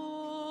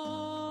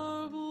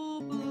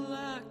marble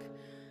black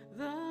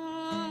that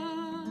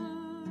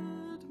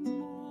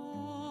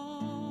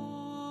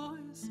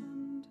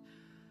moistened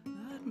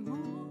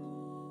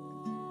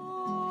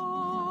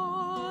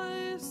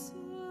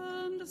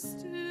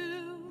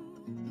still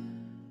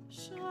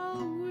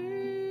shall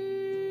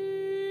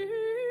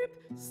weep,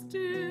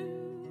 still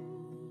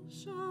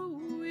shall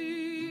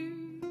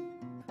weep.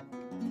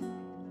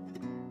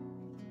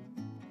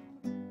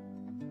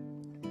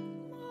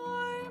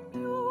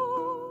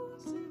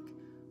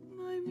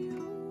 My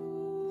music,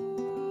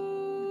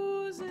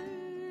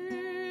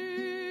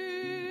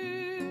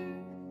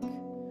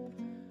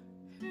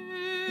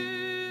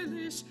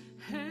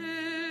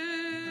 hellish,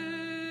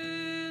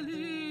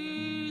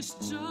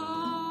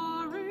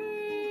 jarring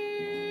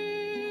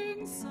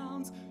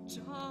sounds,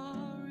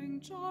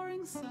 jarring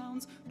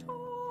sounds to